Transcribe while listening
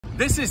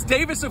This is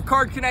Davis of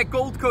CardConnect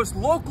Goldcoast,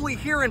 locally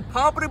here in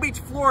Pompano Beach,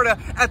 Florida,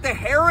 at the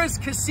Harrah's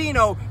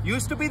Casino.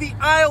 Used to be the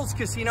Isles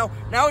Casino,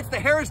 now it's the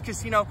Harrah's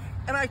Casino.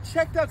 And I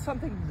checked out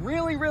something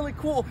really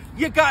cool.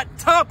 You got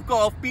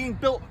TopGolf being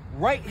built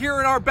right here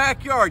in our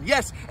backyard.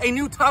 Yes, a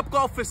new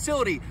TopGolf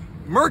facility.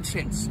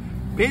 Merchants,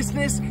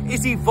 business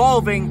is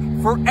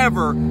evolving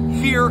forever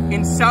here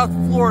in South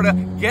Florida.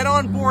 Get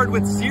on board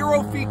with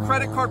zero-fee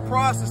credit card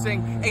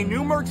processing, a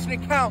new merchant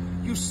account.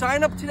 You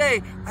sign up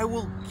today, I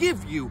will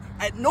give you,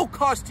 at no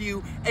cost to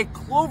you, a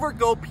Clover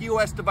Go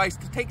POS device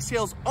to take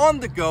sales on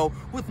the go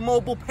with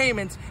mobile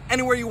payments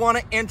anywhere you want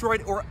it,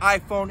 Android or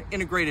iPhone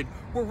integrated.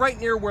 We're right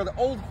near where the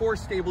old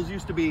horse stables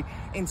used to be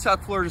in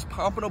South Florida's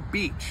Pompano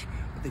Beach,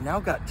 but they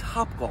now got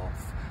TopGolf.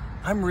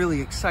 I'm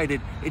really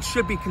excited. It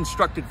should be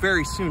constructed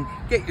very soon.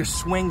 Get your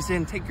swings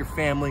in, take your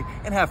family,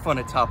 and have fun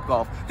at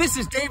TopGolf. This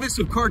is Davis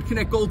of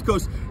CardConnect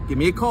Goldcoast. Give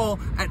me a call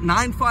at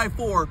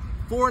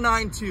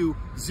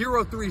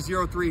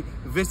 954-492-0303.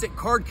 Visit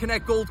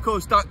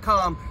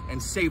CardConnectGoldcoast.com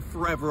and save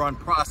forever on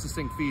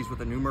processing fees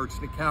with a new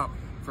merchant account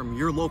from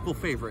your local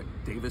favorite,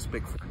 Davis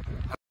Bigford.